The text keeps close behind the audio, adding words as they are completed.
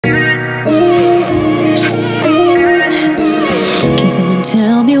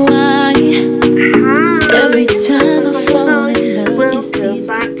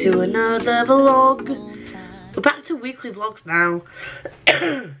another vlog. We're back to weekly vlogs now.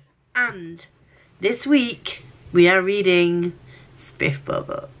 And this week we are reading SPFBO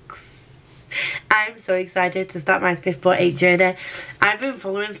books. I'm so excited to start my SPFBO8 journey. I've been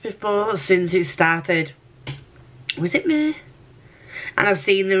following SPFBO since it started. Was it May? And I've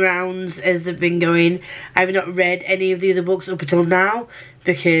seen the rounds as they've been going. I've not read any of the other books up until now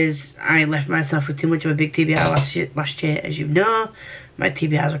because I left myself with too much of a big TBR last year, as you know. My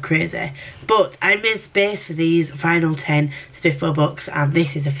TBRs are crazy. But I made space for these final 10 SPFBO books, and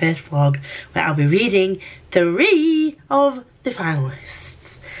this is the first vlog where I'll be reading 3 of the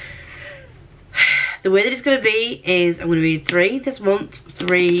finalists. The way that it's going to be is I'm going to read 3 this month,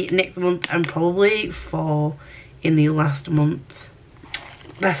 3 next month, and probably 4 in the last month.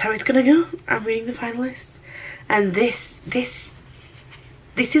 That's how it's going to go. I'm reading the finalists. And this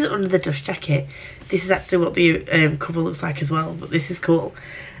is under the dust jacket. This is actually what the cover looks like as well, but this is cool.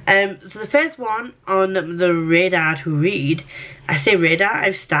 So the first one on the radar to read, I say radar,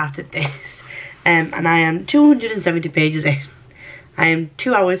 I've started this. And I am 270 pages in. I am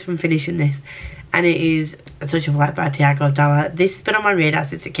 2 hours from finishing this. And it is A Touch of Light by Tiago Dalla. This has been on my radar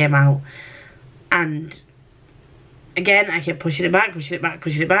since it came out. And again, I kept pushing it back. But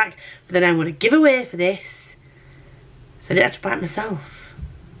then I'm going to give away for this. So I didn't have to buy it myself.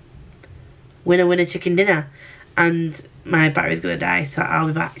 Winner, winner, chicken dinner. And my battery's going to die, so I'll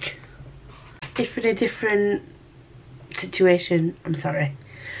be back. If in a different situation, I'm sorry.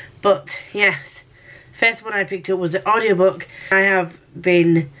 But yes, first one I picked up was the audiobook. I have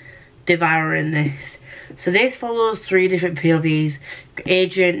been devouring this. So this follows 3 different POVs.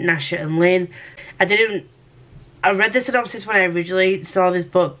 Adrian, Nasha and Lynn. I read the synopsis when I originally saw this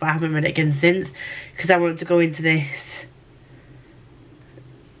book, but I haven't read it again since because I wanted to go into this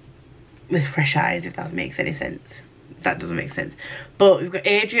with fresh eyes, if that makes any sense. That doesn't make sense. But we've got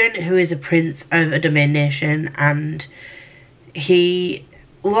Adrian, who is a prince of a domain nation, and he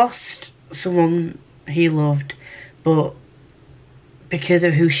lost someone he loved, but because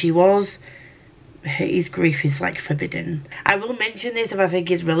of who she was, his grief is like forbidden. I will mention this if I think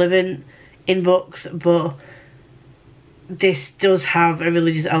it's relevant in books, but this does have a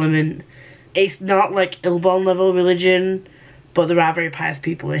religious element. It's not like Illborn level religion, but there are very pious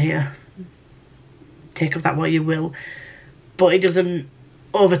people in here. Take of that what you will. But it doesn't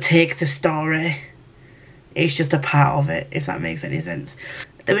overtake the story. It's just a part of it, if that makes any sense.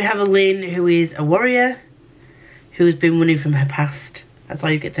 Then we have a Lynn, who is a warrior, who's been running from her past. That's all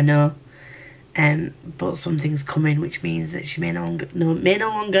you get to know. But something's coming, which means that she may no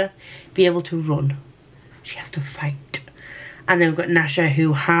longer be able to run. She has to fight. And then we've got Nasha,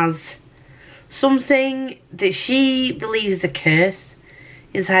 who has something that she believes is a curse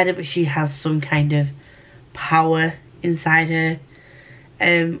inside her, but she has some kind of power inside her.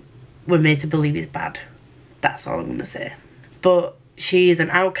 We're made to believe it's bad. That's all I'm going to say. But she is an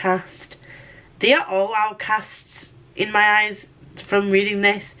outcast. They are all outcasts in my eyes from reading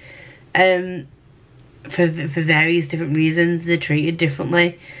this. For various different reasons. They're treated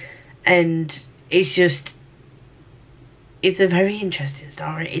differently. And it's just... it's a very interesting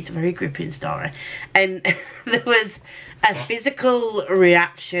story. It's a very gripping story. And there was a physical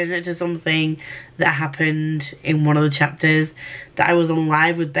reaction to something that happened in one of the chapters that I was on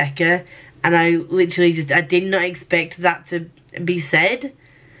live with Becca, and I literally I did not expect that to be said.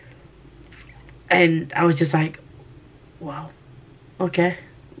 And I was just like, wow, okay,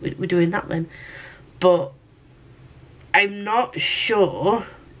 we're doing that then. But I'm not sure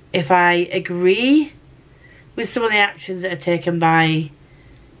if I agree with some of the actions that are taken by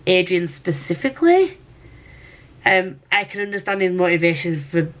Adrian specifically. I can understand his motivations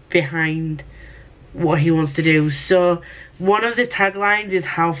behind what he wants to do. So one of the taglines is,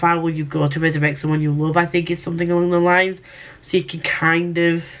 how far will you go to resurrect someone you love? I think it's something along the lines, so you can kind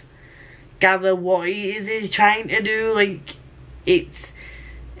of gather what he is he's trying to do. Like,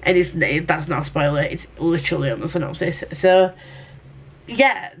 that's not a spoiler, it's literally on the synopsis. So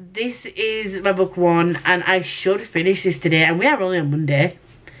yeah, this is my book 1, and I should finish this today, and we are only on Monday,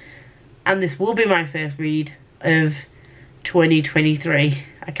 and this will be my first read of 2023.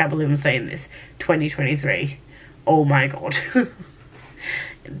 I can't believe I'm saying this. 2023. Oh my god.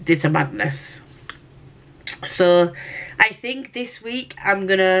 It's a madness. So I think this week I'm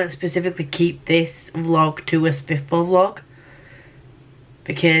gonna specifically keep this vlog to a SPFBO vlog,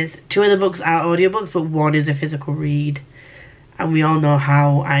 because 2 of the books are audiobooks, but 1 is a physical read. And we all know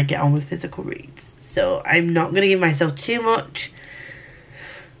how I get on with physical reads. So I'm not going to give myself too much.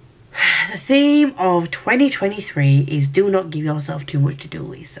 The theme of 2023 is do not give yourself too much to do,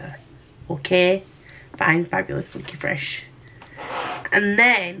 Lisa. Okay? Fine, fabulous, funky, fresh. And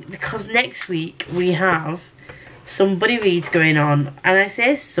then, because next week we have Somebody Reads going on, and I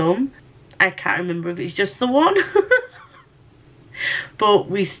say some, I can't remember if it's just the one. But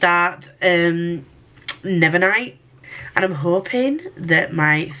we start Nevernight, and I'm hoping that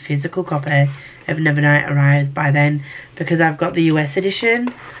my physical copy of Nevernight arrives by then, because I've got the US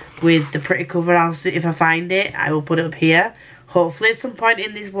edition with the pretty cover. I'll see if I find it, I will put it up here. Hopefully at some point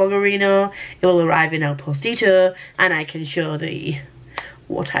in this vlog arena it will arrive in El Postito, and I can show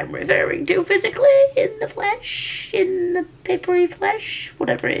what I'm referring to physically, in the flesh, in the papery flesh,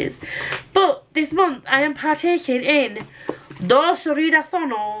 whatever it is. But this month I am partaking in Dos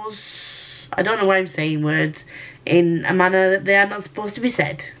Readathons. I don't know why I'm saying words in a manner that they are not supposed to be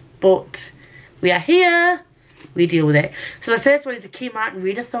said, but we are here, we deal with it. So the first one is a Keymark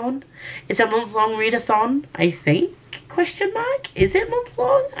Readathon. It's a month-long readathon, I think, question mark. Is it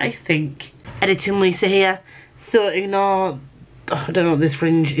month-long? I think. Editing Lisa here, so ignore, I don't know what this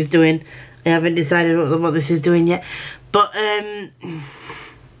fringe is doing. I haven't decided what this is doing yet. But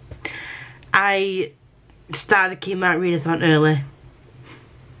I started the Keymark Readathon early.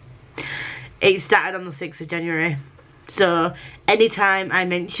 It started on the 6th of January. So anytime I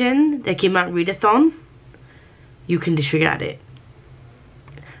mention the Keymark Readathon, you can disregard it.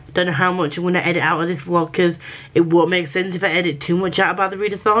 Don't know how much I'm going to edit out of this vlog, because it won't make sense if I edit too much out about the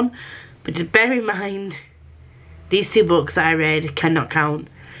readathon. But just bear in mind, these two books that I read cannot count,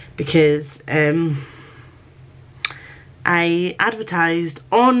 because I advertised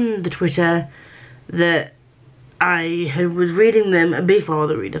on the Twitter that I was reading them before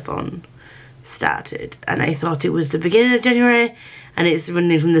the readathon started, and I thought it was the beginning of January, and it's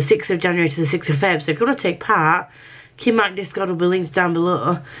running from the 6th of January to the 6th of Feb. So if you want to take part, Keymark Discord will be linked down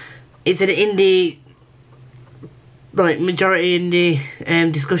below. It's an indie, like majority indie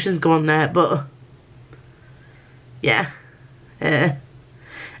discussions go on there, but yeah, I'm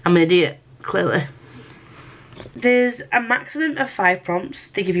an idiot, clearly. There's a maximum of 5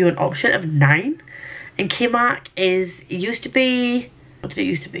 prompts. They give you an option of 9, and Keymark used to be, what did it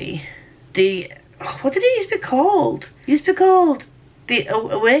used to be? What did it used to be called? It used to be called the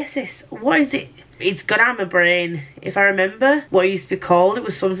Oasis. What is it? It's gone out of my brain. If I remember what it used to be called, it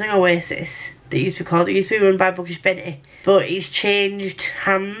was something Oasis. That used to be called. It used to be run by Bookish Benny, but it's changed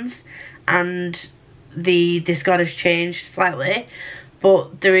hands, and the Discord has changed slightly.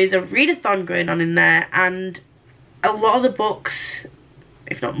 But there is a readathon going on in there, and a lot of the books,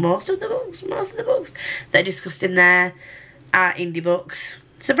 if not most of the books that are discussed in there are indie books.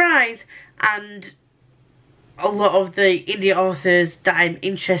 Surprise! And a lot of the indie authors that I'm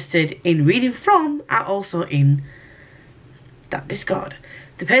interested in reading from are also in that Discord.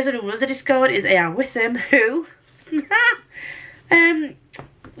 The person who runs the Discord is A.R. Witham, who,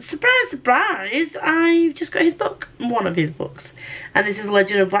 surprise, surprise, I just got his book, one of his books. And this is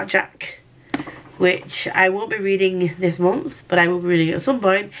Legend of Blackjack, which I won't be reading this month, but I will be reading it at some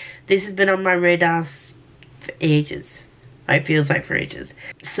point. This has been on my radar for ages. It feels like for ages.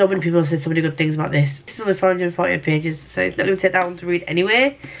 So many people have said so many good things about this. It's only 448 pages, so it's not going to take that long to read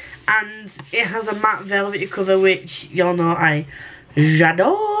anyway. And it has a matte velvety cover, which y'all know I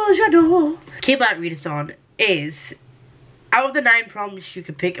j'adore. Keymark Readathon is, out of the 9 prompts, you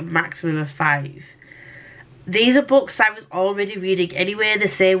can pick a maximum of 5. These are books I was already reading anyway, the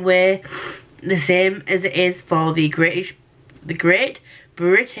same as it is for the Great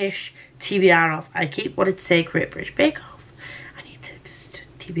British TBR off. I keep wanting to say Great British Bake Off. I need to just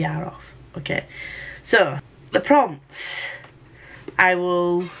TBR off. Okay. So, the prompts. I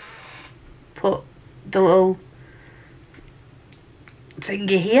will put the little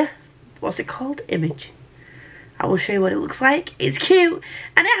thingy here. What's it called? Image. I will show you what it looks like. It's cute.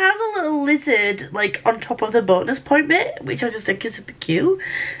 And it has a little lizard, like, on top of the bonus point bit, which I just think is super cute.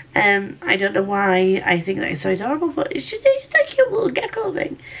 I don't know why I think that is so adorable, but it's just a cute little gecko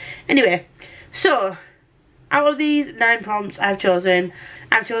thing. Anyway, so, out of these 9 prompts I've chosen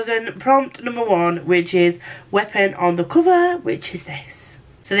prompt number 1, which is weapon on the cover, which is this.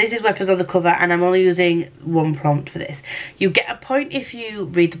 So this is weapons on the cover, and I'm only using 1 prompt for this. You get a point if you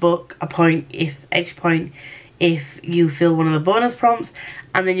read the book, extra point if you fill one of the bonus prompts,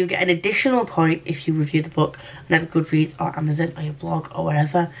 and then you get an additional point if you review the book on either Goodreads or Amazon or your blog or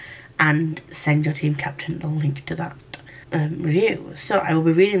wherever, and send your team captain the link to that review. So I will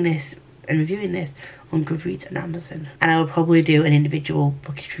be reading this and reviewing this on Goodreads and Amazon, and I will probably do an individual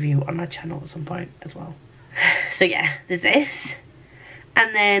bookish review on my channel at some point as well. So yeah, there's this.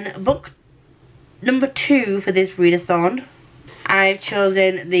 And then book number 2 for this readathon, I've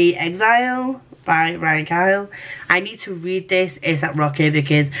chosen The Exile by Ryan Kyle. I need to read this ASAP Rocky,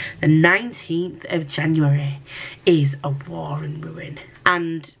 because the 19th of January is A War and Ruin.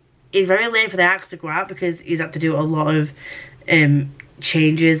 and it's very late for the actor to go out because he's had to do a lot of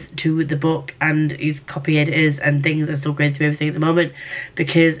changes to the book, and his copy editors and things are still going through everything at the moment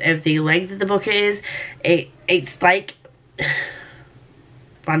because of the length of the book. It's like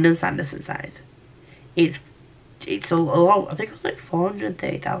Brandon Sanderson size. It's a lot. I think it was like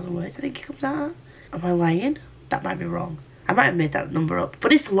 430,000 words. I think it comes out. Am I lying? That might be wrong. I might have made that number up,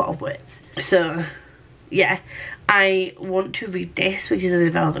 but it's a lot of words. So yeah, I want to read this, which is a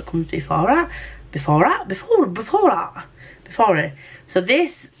novella that comes before it. So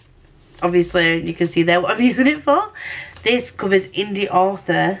this, obviously, you can see there what I'm using it for. This covers indie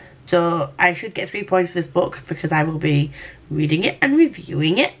author, so I should get 3 points for this book because I will be reading it and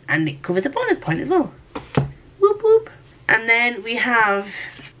reviewing it, and it covers a bonus point as well. Whoop whoop. And then we have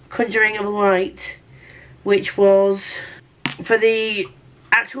Conjuring of Light, which was, for the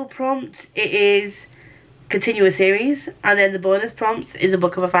actual prompt, it is continuous series, and then the bonus prompts is a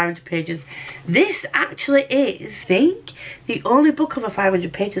book over 500 pages. This actually is, I think, the only book over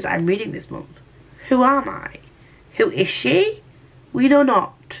 500 pages I'm reading this month. Who am I? Who is she? We know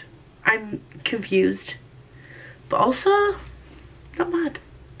not. I'm confused, but also not mad.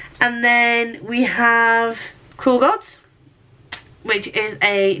 And then we have Cruel Gods, which is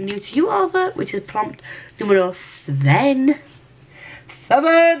a new to you author, which is prompt number 7.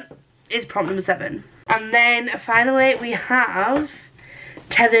 7 is prompt number 7. And then finally we have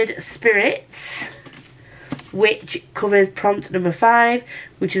Tethered Spirits, which covers prompt number 5,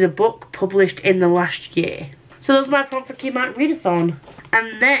 which is a book published in the last year. So those are my prompts for Keymark Readathon.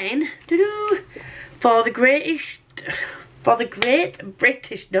 And then for the Great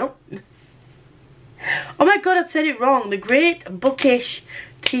British, no. Oh my god, I said it wrong. The Great Bookish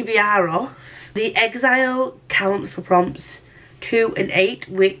TBR off. The Exile counts for prompts 2 and 8,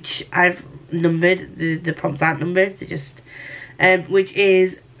 which I've numbered. The prompts aren't numbered, they're just which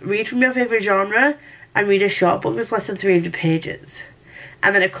is read from your favourite genre and read a short book that's less than 300 pages.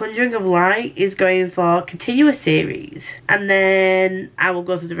 And then A Conjuring of Light is going for continuous series, and then I will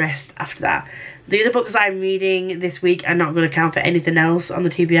go through the rest after that. The other books I'm reading this week are not going to count for anything else on the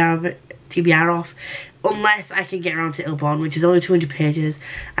TBR off, unless I can get around to Illborn, which is only 200 pages,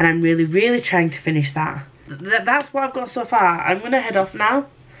 and I'm really trying to finish that. That's what I've got so far. I'm going to head off now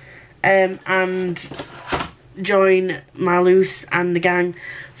and join Marloose and the gang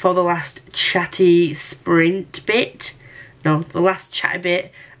for the last chatty sprint bit. No, the last chatty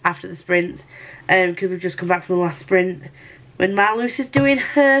bit after the sprints, because we've just come back from the last sprint when Marloose is doing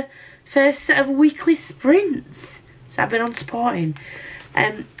her first set of weekly sprints. So I've been on supporting.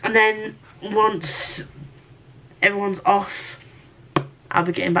 And then once everyone's off, I'll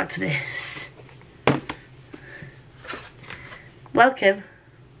be getting back to this. Welcome,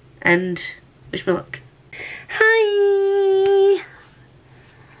 and wish me luck. Hi!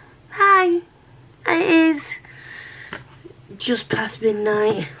 Hi! It is just past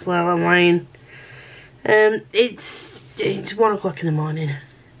midnight. Well, I'm lying. It's 1 o'clock in the morning.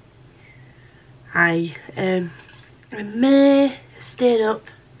 I may have stayed up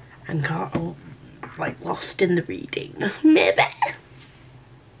and got like lost in the reading. Maybe.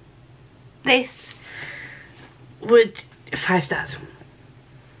 This would 5 stars.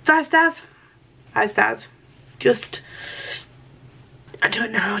 5 stars. 5 stars. Just, I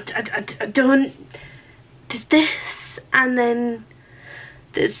don't know. I don't. There's this, and then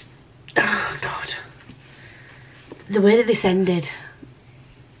there's, oh god, the way that this ended.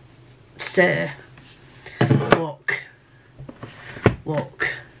 Sir, walk.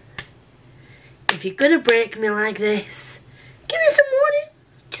 If you're gonna break me like this, give me some warning.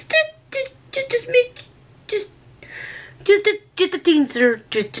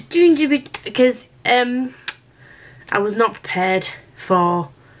 Just a teensy bit, because I was not prepared for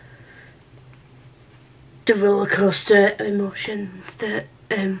the roller coaster of emotions that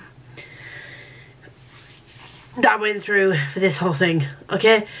I went through for this whole thing.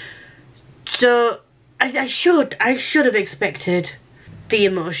 Okay, so I should have expected the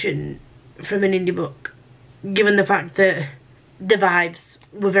emotion from an indie book, given the fact that the vibes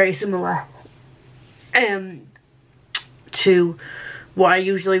were very similar to what I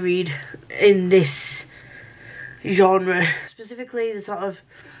usually read in this genre, specifically the sort of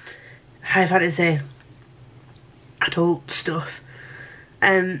high fantasy adult stuff,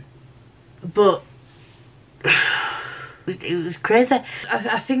 but it was crazy.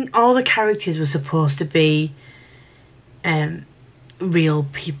 I think all the characters were supposed to be real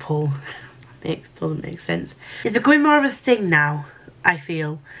people. Doesn't make sense. It's becoming more of a thing now, I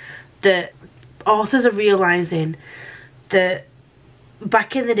feel, that authors are realising that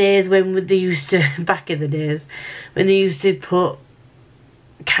back in the days when they used to put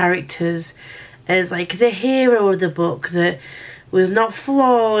characters as like the hero of the book that was not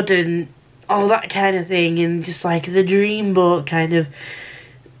flawed and all that kind of thing, and just like the dreamboat kind of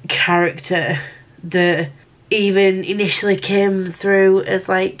character that even initially came through as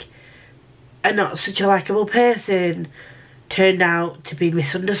like a not such a likeable person turned out to be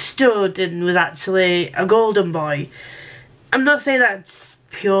misunderstood and was actually a golden boy. I'm not saying that's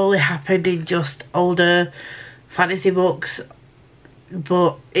purely happened in just older fantasy books,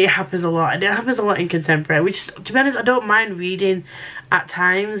 but it happens a lot, and it happens a lot in contemporary, which, to be honest, I don't mind reading at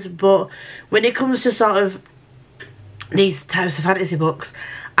times. But when it comes to sort of these types of fantasy books,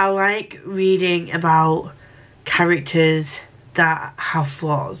 I like reading about characters that have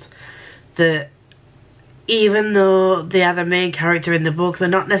flaws, that even though they are the main character in the book, they're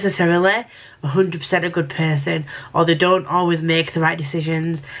not necessarily 100% a good person, or they don't always make the right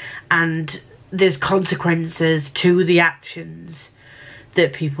decisions, and there's consequences to the actions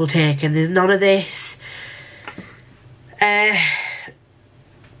that people take, and there's none of this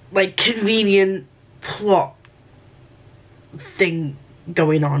like convenient plot thing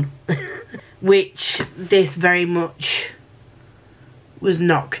going on which this very much was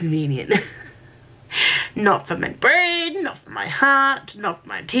not convenient. Not for my brain, not for my heart, not for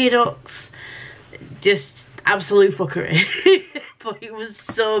my tear ducts, just absolute fuckery. But it was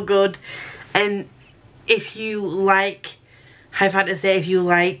so good. And if you like high fantasy, if you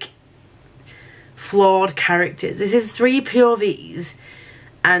like flawed characters, this is 3 POVs,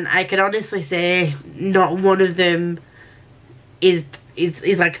 and I can honestly say not one of them is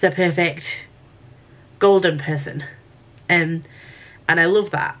like the perfect golden person, and I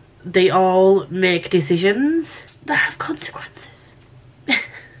love that. They all make decisions that have consequences.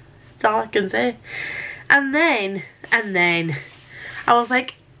 That's all I can say. And then I was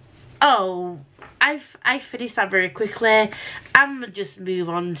like, oh, I finished that very quickly. I'm gonna just move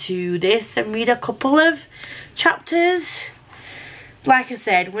on to this and read a couple of chapters. Like I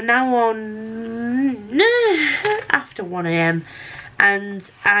said, we're now on after 1 AM, and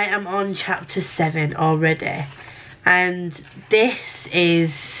I am on chapter 7 already, and this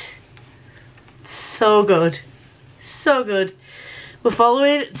is so good, so good. We're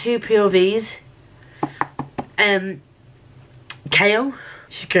following 2 POVs. Kale,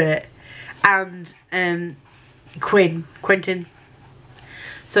 she's great, and Quentin.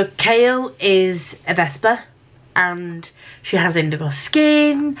 So Kale is a Vesper, and she has indigo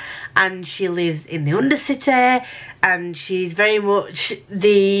skin, and she lives in the Undercity, and she's very much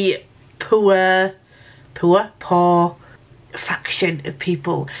the poor faction of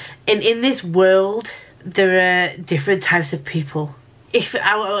people. And in this world, there are different types of people. If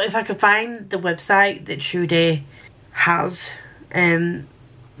I could find the website that Trudy has, oh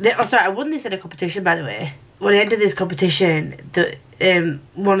sorry, I won this in a competition, by the way. When I entered this competition,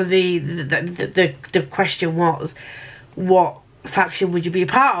 one of the question was, what faction would you be a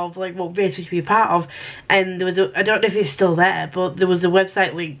part of? Like, what race would you be a part of? And there was I don't know if it's still there, but there was a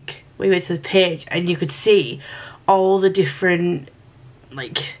website link where you went to the page and you could see all the different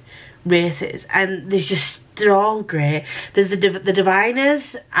like races, and they're all great. There's the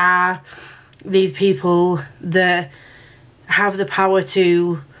diviners are these people that have the power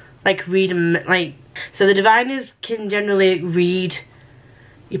to like read them, like, so the diviners can generally read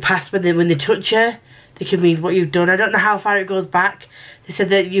your past when they touch you. They can read what you've done. I don't know how far it goes back. They said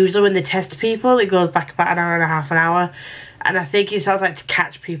that usually when they test people, it goes back about an hour and a half, an hour. And I think it sounds like to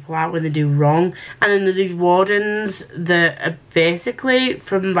catch people out when they do wrong. And then there's these wardens that are basically,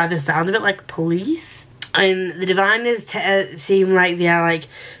 from by the sound of it, like police. And the diviners seem like they are like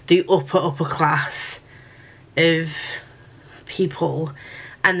the upper class of people.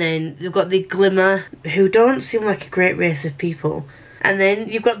 And then you've got the Glimmer, who don't seem like a great race of people. And then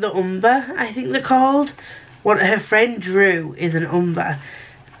you've got the Umber, I think they're called. Her friend Drew is an Umber.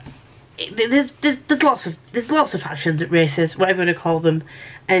 There's lots of factions, races, whatever you want to call them,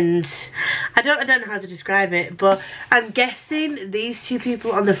 and I don't know how to describe it, but I'm guessing these 2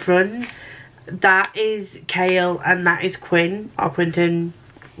 people on the front, that is Kale and that is Quinn, or Quentin,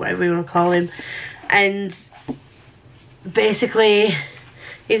 whatever you want to call him. And basically,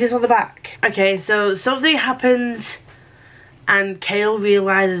 is this on the back? Okay, so something happens and Kale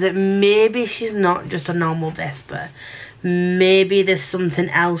realises that maybe she's not just a normal Vesper. Maybe there's something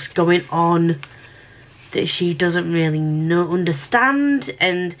else going on that she doesn't really understand.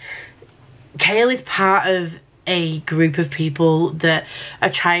 And Kale is part of a group of people that are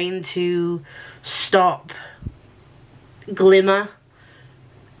trying to stop Glimmer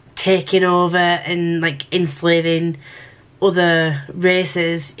taking over and like enslaving other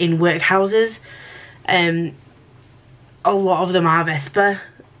races in workhouses. A lot of them are Vesper,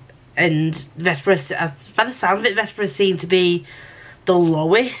 and Vesper, by the sound of it, Vesper seemed to be the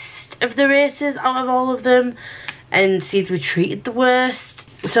lowest of the races out of all of them, and seemed to be treated the worst.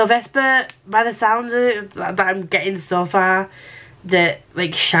 So Vesper, by the sound of it that I'm getting so far, that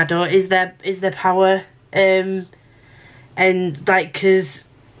like shadow is their power, and like, because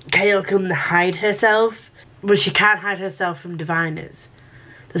Kale can hide herself, but she can't hide herself from diviners.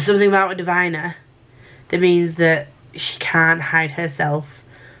 There's something about a diviner that means that she can't hide herself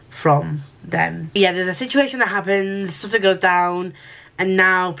from them. Yeah, there's a situation that happens, something goes down, and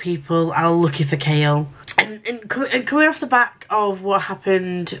now people are looking for Kale. And coming off the back of what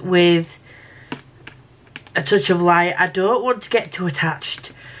happened with A Touch of Light, I don't want to get too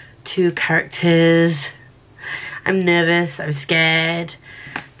attached to characters. I'm nervous, I'm scared,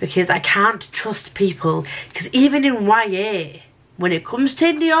 because I can't trust people. Because even in YA, when it comes to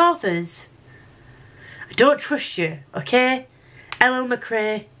indie authors, I don't trust you, okay? Ellen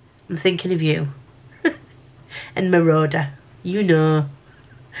McRae, I'm thinking of you. And Marauder, you know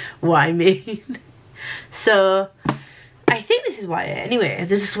what I mean. So, I think this is YA. Anyway,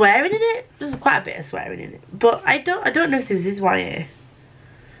 there's swearing in it. There's quite a bit of swearing in it. But I don't know if this is YA.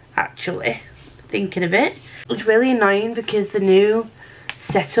 Actually, thinking of it. It's really annoying because the new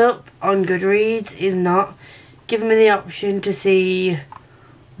setup on Goodreads is not giving me the option to see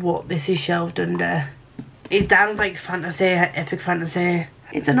what this is shelved under. It's down like fantasy, epic fantasy.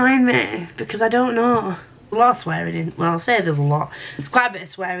 It's annoying me because I don't know. A lot of swearing in. Well, I'll say there's a lot. There's quite a bit of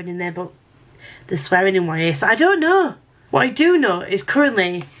swearing in there, but there's swearing in YA, so I don't know. What I do know is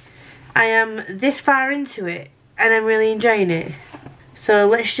currently I am this far into it and I'm really enjoying it. So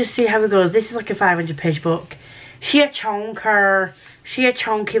let's just see how it goes. This is like a 500-page book. She a chonker. She a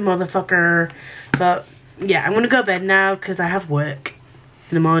chonky motherfucker. But yeah, I'm gonna go to bed now because I have work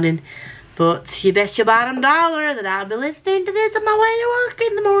in the morning. But you bet your bottom dollar that I'll be listening to this on my way to work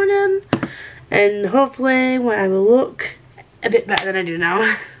in the morning. And hopefully when I will look a bit better than I do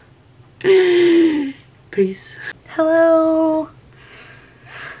now. Peace. Hello.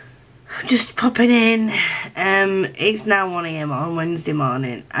 I'm just popping in. It's now 1 AM on Wednesday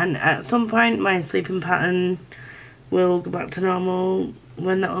morning, and at some point my sleeping pattern will go back to normal.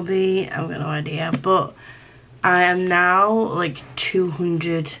 When that will be, I've got no idea. But I am now like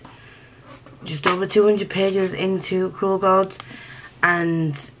 200, just over 200 pages into Cruel Gods,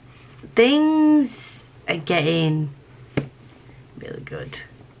 and things are getting really good.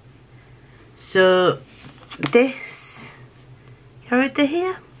 So this character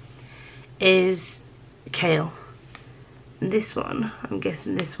here is Kale. And this one, I'm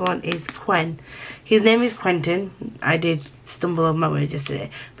guessing this one is Quen. His name is Quentin. I did stumble over my words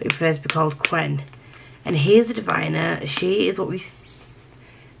yesterday, but he prefers to be called Quen. And he is a diviner. She is what we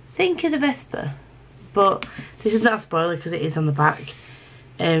think is a Vesper. But this is not a spoiler because it is on the back.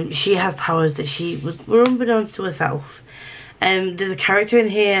 She has powers that were unbeknownst to herself. There's a character in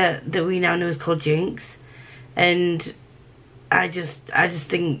here that we now know is called Jinx, and I just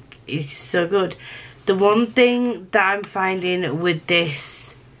think it's just so good. The one thing that I'm finding with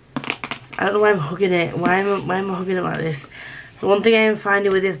this, I don't know why I'm hugging it. Why am I hugging it like this? The one thing I am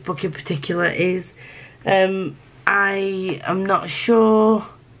finding with this book in particular is I am not sure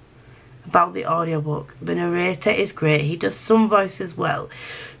about the audiobook. The narrator is great. He does some voices well.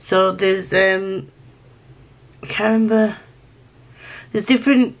 So there's I can't remember. There's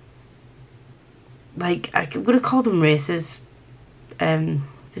different, like, I'm going to call them races. There's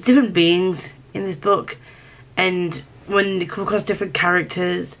different beings in this book, and when you come across different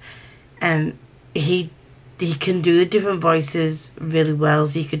characters, he can do the different voices really well,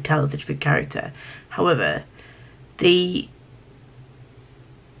 so you can tell it's a different character. However, the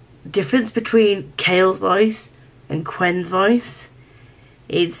difference between Kale's voice and Quen's voice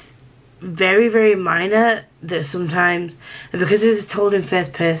is very, very minor, that sometimes, and because it is told in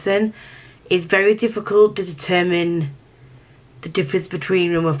first person, it's very difficult to determine the difference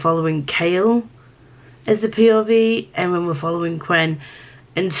between when we're following Kale as the POV and when we're following Quen,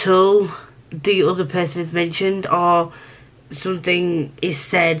 until the other person is mentioned or something is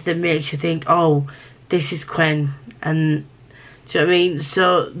said that makes you think, oh, this is Quen. And do you know what I mean?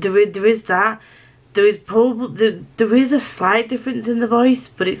 So there is that. There is a slight difference in the voice,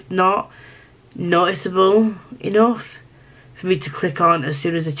 but it's not noticeable enough for me to click on as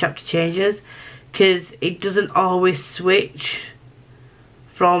soon as the chapter changes, because it doesn't always switch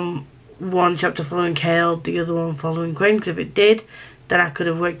from one chapter following Kale, the other one following Quen, because if it did, then I could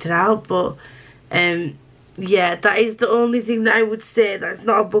have worked it out. But yeah, that is the only thing that I would say that's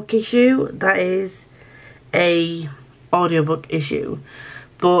not a book issue, that is a audiobook issue.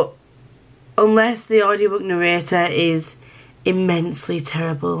 But unless the audiobook narrator is immensely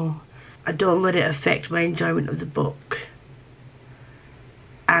terrible. I don't let it affect my enjoyment of the book.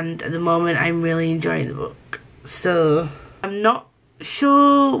 And at the moment I'm really enjoying the book. So I'm not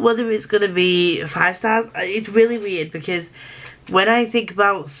sure whether it's going to be 5 stars. It's really weird because when I think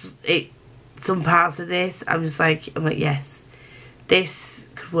about it, some parts of this, I'm like, yes, this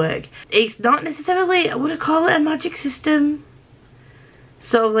could work. It's not necessarily, I wouldn't call it a magic system.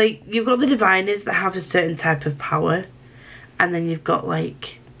 So like, you've got the diviners that have a certain type of power, and then you've got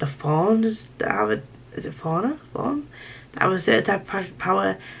like the fauns that have a, is it fauna? Fawn? That have a certain type of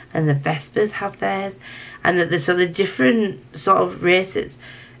power, and the vespers have theirs, and that so the different sort of races,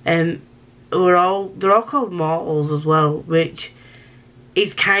 they're all called mortals as well, which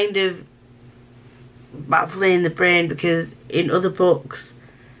is kind of baffling in the brain because in other books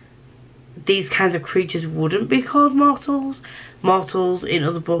these kinds of creatures wouldn't be called mortals. Mortals in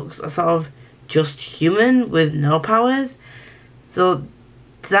other books are sort of just human with no powers, so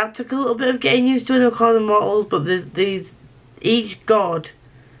that took a little bit of getting used to when they were calling them mortals. But each god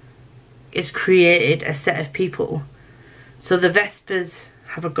is created a set of people, so the vespers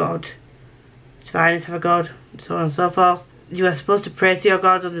have a god, diviners have a god, so on and so forth. You are supposed to pray to your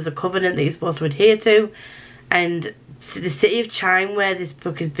god, or there's a covenant that you're supposed to adhere to. And the city of Chime, where this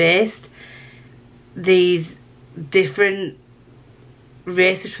book is based, these different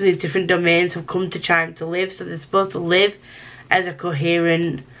races from these different domains have come to Chime to live. So they're supposed to live as a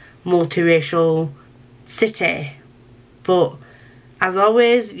coherent, multiracial city. But as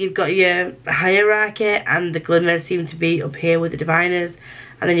always, you've got your hierarchy, and the glimmers seem to be up here with the diviners,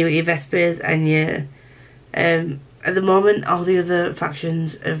 and then you've got your vespers and your at the moment, all the other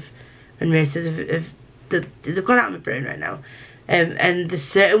factions and races they've gone out of my brain right now. And there's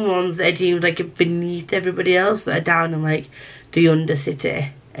certain ones that are deemed like beneath everybody else, that are down in like the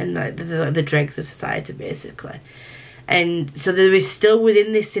undercity and like the dregs of society, basically. And so there is still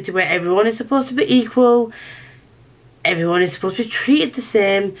within this city where everyone is supposed to be equal, everyone is supposed to be treated the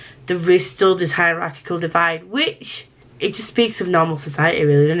same. There is still this hierarchical divide, which it just speaks of normal society,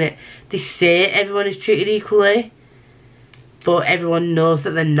 really, doesn't it? They say everyone is treated equally, but everyone knows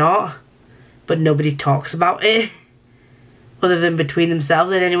that they're not, but nobody talks about it other than between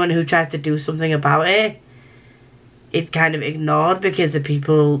themselves, and anyone who tries to do something about it is kind of ignored because the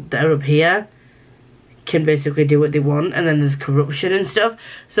people that are up here can basically do what they want, and then there's corruption and stuff.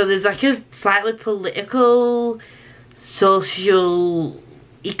 So there's like a slightly political, social,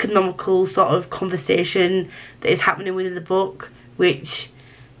 economical sort of conversation that is happening within the book, which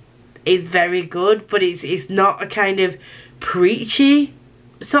is very good, but it's not a kind of preachy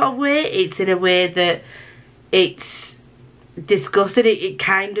sort of way. It's in a way that it's disgusting. It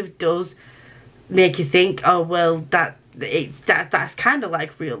kind of does make you think, oh well, that's kind of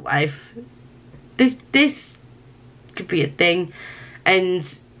like real life. This could be a thing, and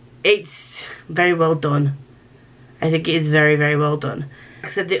it's very well done. I think it is very, very well done.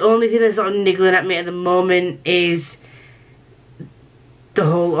 Except the only thing that's sort of niggling at me at the moment is the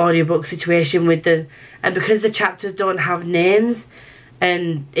whole audiobook situation with and because the chapters don't have names,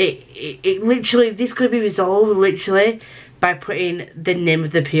 and it literally, this could be resolved literally by putting the name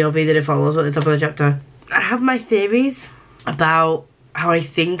of the POV that it follows at the top of the chapter. I have my theories about how I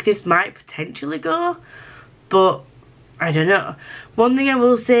think this might potentially go, but I don't know. One thing I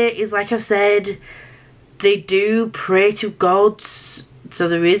will say is, like I've said, they do pray to gods, so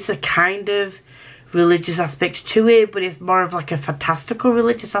there is a kind of religious aspect to it, but it's more of like a fantastical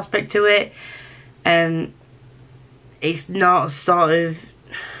religious aspect to it. It's not sort of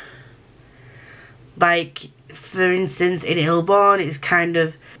like, for instance, in Illborn, it's kind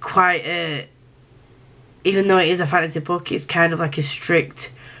of quite a, even though it is a fantasy book, it's kind of like a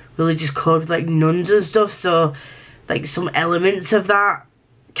strict religious code with like nuns and stuff, so like some elements of that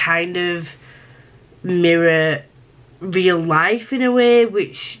kind of mirror real life in a way,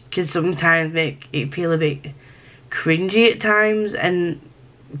 which can sometimes make it feel a bit cringy at times,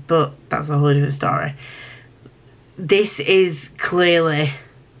 but that's a whole different story. This is clearly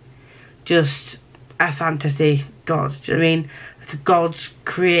just a fantasy god, do you know what I mean? Like a god's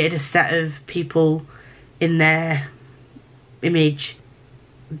created a set of people in their image.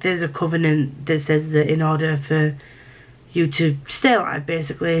 There's a covenant that says that in order for you to stay alive,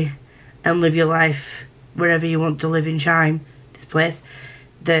 basically, and live your life wherever you want to live in Chime, this place,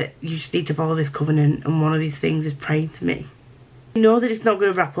 that you just need to follow this covenant, and one of these things is praying to me. I know that it's not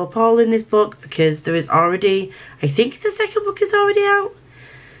going to wrap up all in this book because there is already, I think the second book is already out,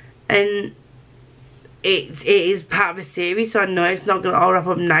 and it is part of a series, so I know it's not going to all wrap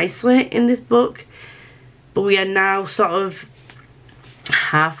up nicely in this book, but we are now sort of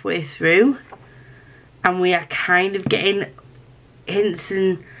halfway through, and we are kind of getting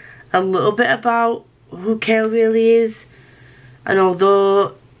hinting a little bit about who Kale really is. And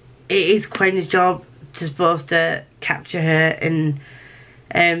although it is Quen's job to supposed to capture her and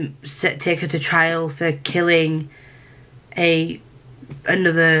take her to trial for killing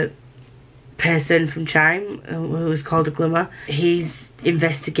another person from Chime who was called a Glimmer, he's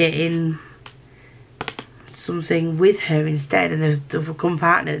investigating something with her instead, and they've become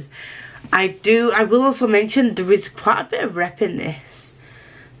partners. I will also mention there is quite a bit of rep in this.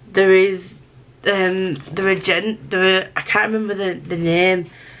 There is I can't remember the name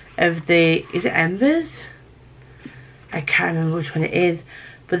of is it Embers? I can't remember which one it is,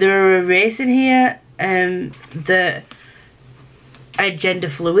 but there are a race in here that are gender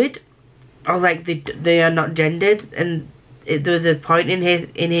fluid, or like they are not gendered, and there was a point in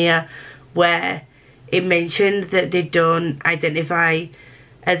here where it mentioned that they don't identify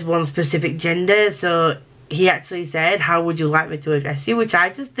as one specific gender. So he actually said, "How would you like me to address you?" Which I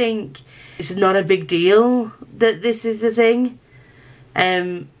just think it's not a big deal that this is the thing.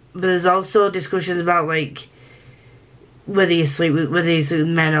 But there's also discussions about like whether you sleep with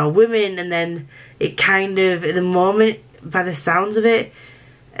men or women, and then it kind of, at the moment, by the sounds of it,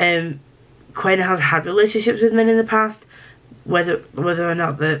 Quen has had relationships with men in the past, whether or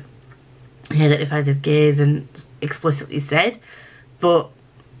not that he identifies as gays and explicitly said, but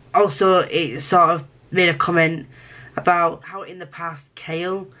also it sort of made a comment about how in the past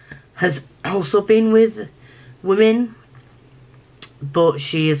Kale has also been with women, but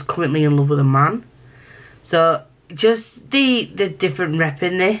she is currently in love with a man. So just the different rep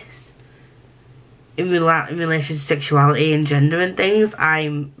in this in relation to sexuality and gender and things,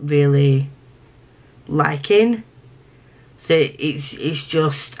 I'm really liking. So it's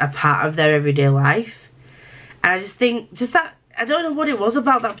just a part of their everyday life. And I just think, that, I don't know what it was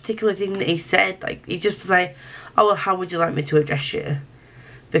about that particular thing that he said. Like, he just was like, "Oh, well, how would you like me to address you?"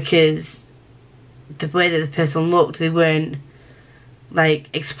 Because the way that the person looked, they weren't like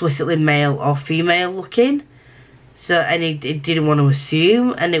explicitly male or female looking. So, and he didn't want to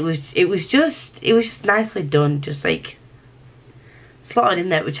assume, and it was just nicely done, just like slotted in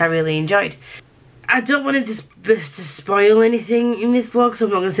there, which I really enjoyed. I don't want to spoil anything in this vlog, so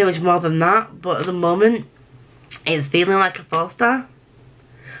I'm not going to say much more than that, but at the moment it's feeling like a 4-star.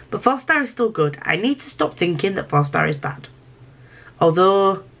 But 4-star is still good. I need to stop thinking that 4-star is bad.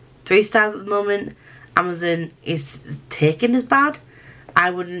 Although 3 stars at the moment, Amazon is taken as bad. I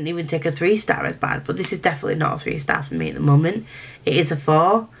wouldn't even take a 3-star as bad, but this is definitely not a 3-star for me at the moment. It is a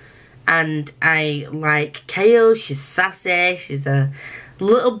 4, and I like Kale. She's sassy, she's a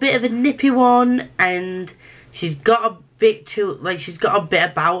little bit of a nippy one, and she's got a bit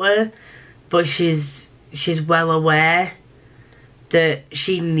about her, but she's well aware that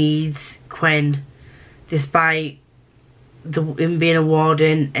she needs Quen, despite him being a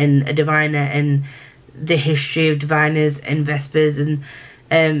warden and a diviner, and the history of diviners and vespers and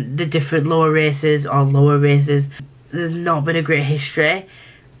the different lower races. There's not been a great history.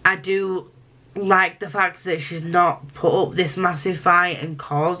 I do like the fact that she's not put up this massive fight and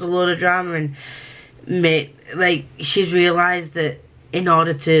caused a load of drama, and she's realised that in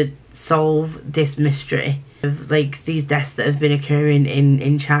order to solve this mystery of like these deaths that have been occurring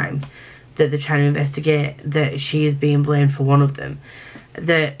in Chime that they're trying to investigate, that she is being blamed for one of them,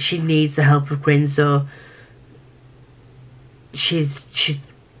 that she needs the help of Quinn. So she's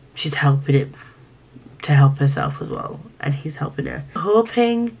helping it to help herself as well, and he's helping her.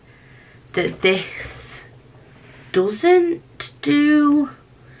 Hoping that this doesn't do,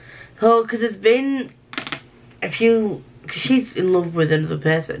 because there's been a few, because she's in love with another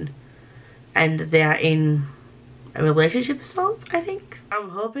person and they are in a relationship of sorts, I think. I'm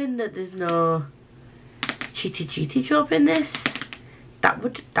hoping that there's no cheaty trope in this. That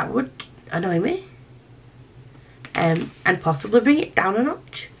would annoy me, and possibly bring it down a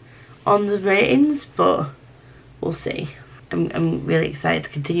notch on the ratings, but we'll see. I'm really excited to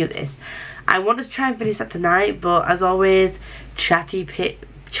continue this. I want to try and finish that tonight, but as always, chatty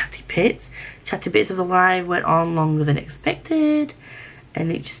bits of the live went on longer than expected,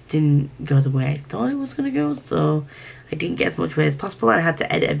 and it just didn't go the way I thought it was going to go, so I didn't get as much weight as possible, and I had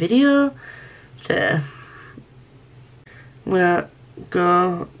to edit a video. So I'm gonna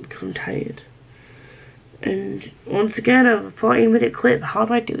go because I'm tired. And once again, I have a 14-minute clip. How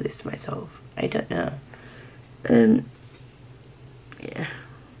do I do this to myself? I don't know. Yeah.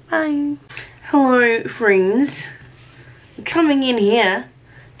 Bye. Hello, friends. I'm coming in here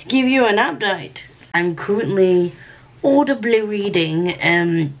to give you an update. I'm currently audibly reading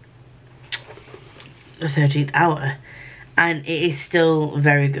The 13th Hour, and it is still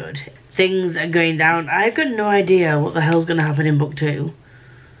very good. things are going down. I've got no idea what the hell's going to happen in book 2.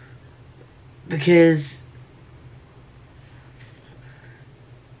 Because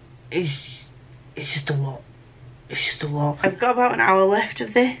it's just a lot. It's just a lot. I've got about an hour left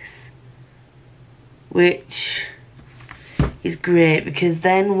of this, which is great, because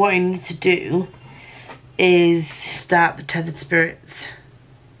then what I need to do is start the Tethered Spirits,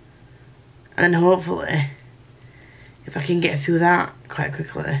 and then hopefully if I can get through that quite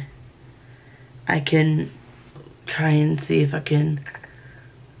quickly, I can try and see if I can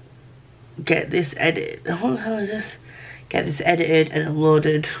get this edited. What the hell is this? Get this edited and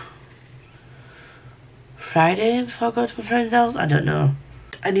uploaded Friday before I go to my friend's house. I don't know.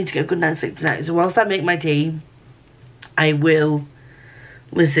 I need to get a good night's sleep tonight, so whilst I make my tea, I will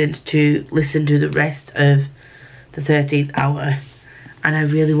listen to the rest of the 13th hour. And I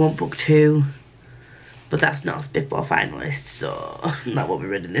really want book 2, but that's not a SPFBO8 Finalistst, so that won't be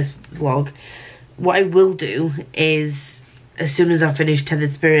read in this vlog. What I will do is, as soon as I finish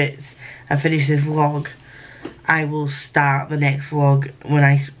Tethered Spirits, I finish this vlog, I will start the next vlog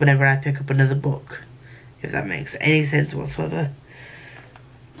whenever I pick up another book, if that makes any sense whatsoever.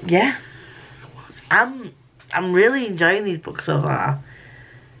 Yeah, I'm really enjoying these books so far,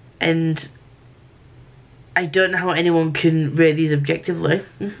 and I don't know how anyone can rate these objectively.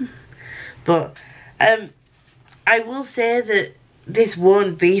 But I will say that this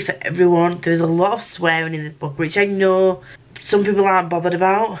won't be for everyone. There's a lot of swearing in this book, which I know some people aren't bothered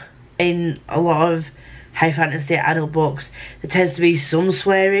about. In a lot of high fantasy adult books, there tends to be some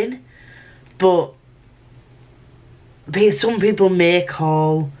swearing, but some people may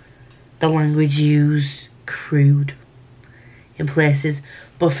call the language used crude in places.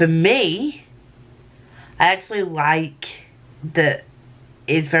 But for me, I actually like that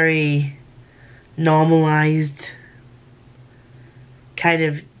it's very normalised kind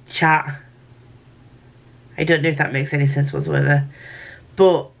of chat. I don't know if that makes any sense whatsoever.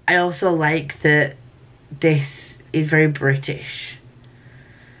 But I also like that this is very British.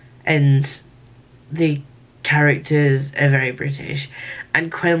 And the characters are very British.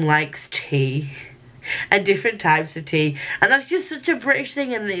 And Gwen likes tea. And different types of tea. And that's just such a British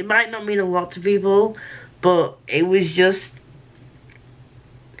thing, and it might not mean a lot to people. But it was just...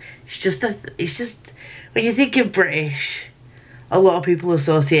 It's just... When you think of British, a lot of people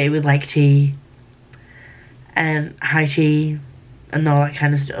associate with like tea. And high tea. And all that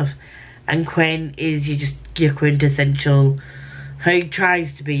kind of stuff. And Gwen is your quintessential... He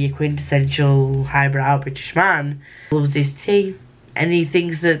tries to be your quintessential highbrow British man. Loves his tea. And he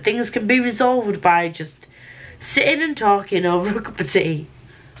thinks that things can be resolved by just sitting and talking over a cup of tea.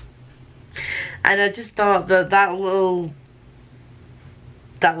 And I just thought that little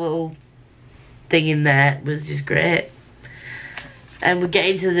thing in there was just great. And we get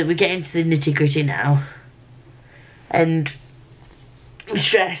into the nitty gritty now. And I'm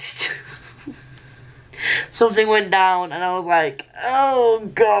stressed. Something went down and I was like, oh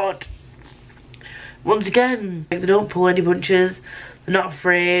god. Once again, they don't pull any punches. They're not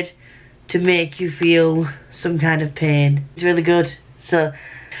afraid to make you feel some kind of pain. It's really good. So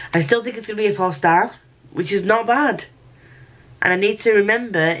I still think it's going to be a 4-star, which is not bad. And I need to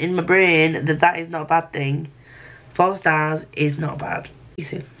remember in my brain that that is not a bad thing. 4 stars is not bad.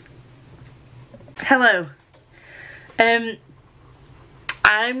 Hello. I'm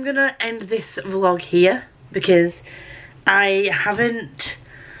going to end this vlog here because I haven't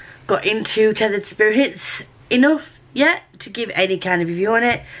got into Tethered Spirits enough yet to give any kind of review on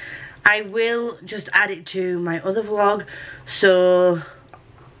it. I will just add it to my other vlog, so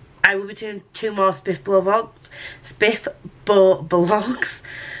I will be doing 2 more SPFBO vlogs.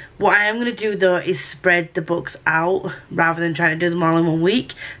 What I am going to do though is spread the books out rather than trying to do them all in 1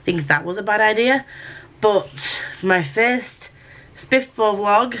 week. I think that was a bad idea. But for my first SPFBO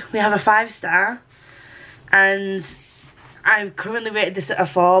vlog, we have a 5-star, and I've currently rated this at a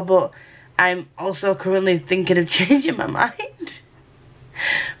 4, but I'm also currently thinking of changing my mind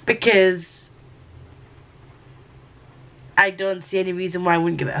because I don't see any reason why I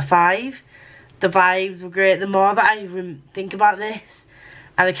wouldn't give it a 5. The vibes were great. The more that I think about this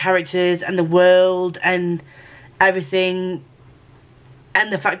and the characters and the world and everything,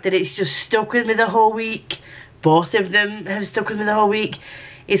 and the fact that it's just stuck with me the whole week, both of them have stuck with me the whole week,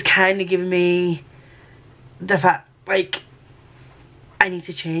 is kind of giving me the fact, like, I need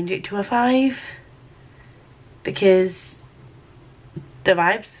to change it to a 5 because the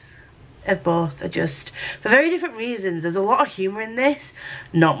vibes of both are just for very different reasons. There's a lot of humour in this,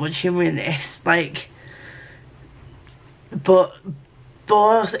 not much humour in this, like, but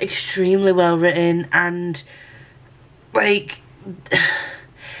both extremely well written, and like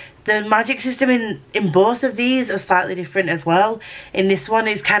the magic system in both of these are slightly different as well. In this one,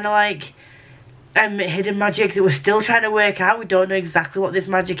 it's kind of like hidden magic that we're still trying to work out. We don't know exactly what this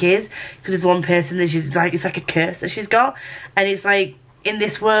magic is, because there's one person that she's like, it's like a curse that she's got, and it's like, in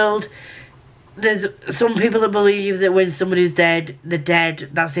this world, there's some people that believe that when somebody's dead, they're dead,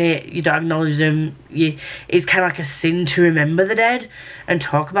 that's it, you don't acknowledge them. It's kind of like a sin to remember the dead and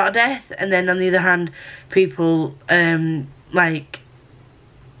talk about death. And then on the other hand, people like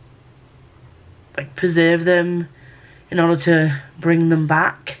preserve them in order to bring them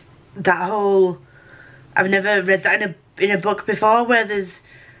back. That whole, I've never read that in a book before where there's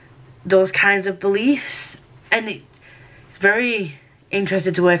those kinds of beliefs, and it's very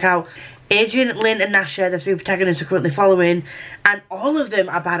interesting to work out. Adrian, Lynn and Nasha, the three protagonists we're currently following, and all of them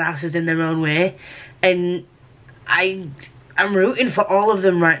are badasses in their own way, and I'm rooting for all of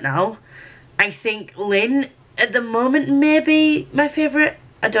them right now. I think Lynn at the moment may be my favourite.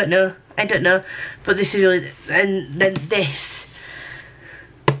 I don't know, but this is really, and then this,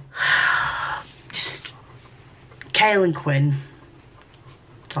 just Kyle and Quinn,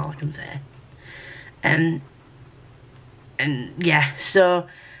 that's all I can say. And yeah, so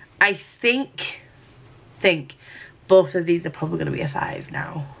I think both of these are probably going to be a 5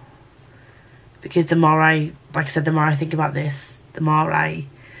 now, because the more I think about this, the more I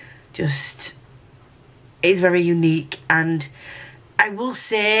just, it's very unique. And I will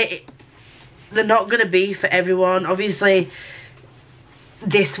say they're not going to be for everyone. Obviously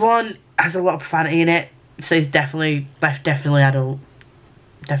this one has a lot of profanity in it, so it's definitely adult,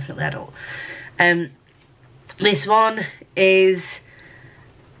 this one is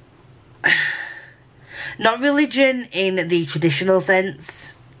not religion in the traditional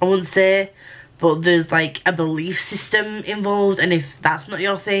sense, I wouldn't say, but there's like a belief system involved, and if that's not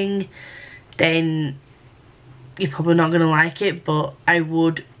your thing, then you're probably not going to like it. But I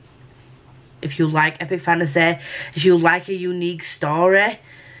would, if you like epic fantasy, if you like a unique story,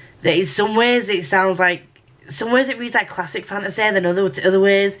 that in some ways it sounds like, some ways it reads like classic fantasy, then other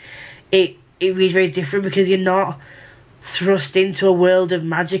ways it reads very different, because you're not thrust into a world of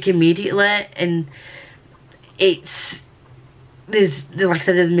magic immediately, and there's like I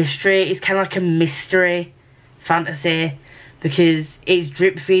said, there's mystery. It's kind of like a mystery fantasy, because it's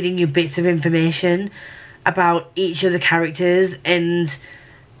drip feeding you bits of information about each of the characters, and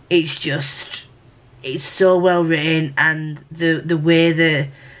it's so well written, and the way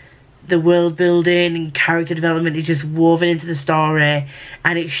the world building and character development is just woven into the story,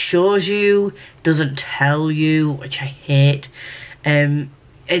 and it shows you, doesn't tell you, which I hate, and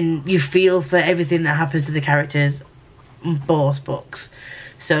you feel for everything that happens to the characters in both books.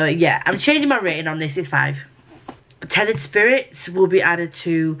 So yeah, I'm changing my rating on this, it's 5. Tethered Spirits will be added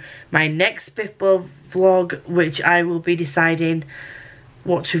to my next SPFBO vlog, which I will be deciding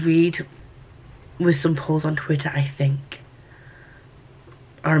what to read with some polls on Twitter, I think.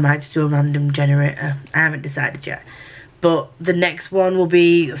 Or I might just do a random generator. I haven't decided yet. But the next one will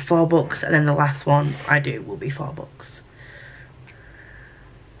be 4 books, and then the last one I do will be 4 books.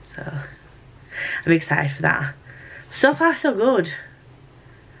 So I'm excited for that. So far so good.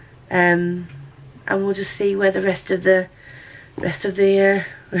 And we'll just see where the rest of it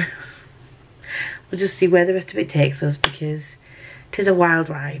takes us, because it is a wild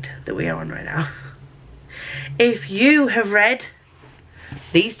ride that we are on right now. If you have read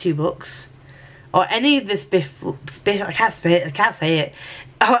these 2 books, or any of the I can't say it,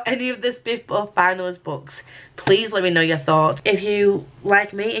 or any of the SPFBO Finalistst books, please let me know your thoughts. If you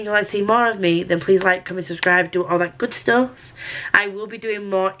like me and you want to see more of me, then please like, comment, subscribe, do all that good stuff. I will be doing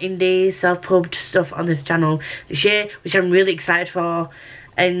more indie, self-pubbed stuff on this channel this year, which I'm really excited for.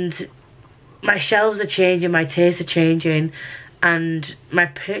 And my shelves are changing, my tastes are changing, and my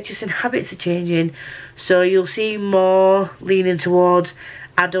purchasing habits are changing. So you'll see more leaning towards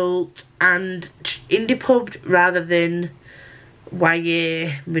adult and indie pubbed rather than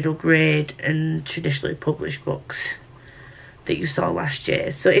YA, middle grade and traditionally published books that you saw last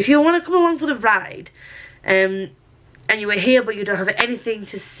year. So if you want to come along for the ride, and you were here but you don't have anything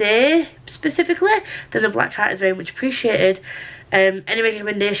to say specifically, then the black heart is very much appreciated. Any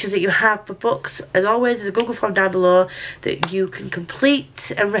recommendations that you have for books, as always, there's a Google form down below that you can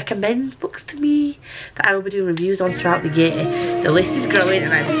complete and recommend books to me that I will be doing reviews on throughout the year. The list is growing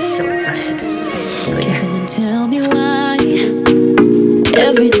and I'm so excited. Can someone tell me why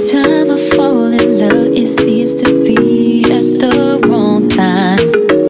every time I fall in love it seems to be at the wrong time?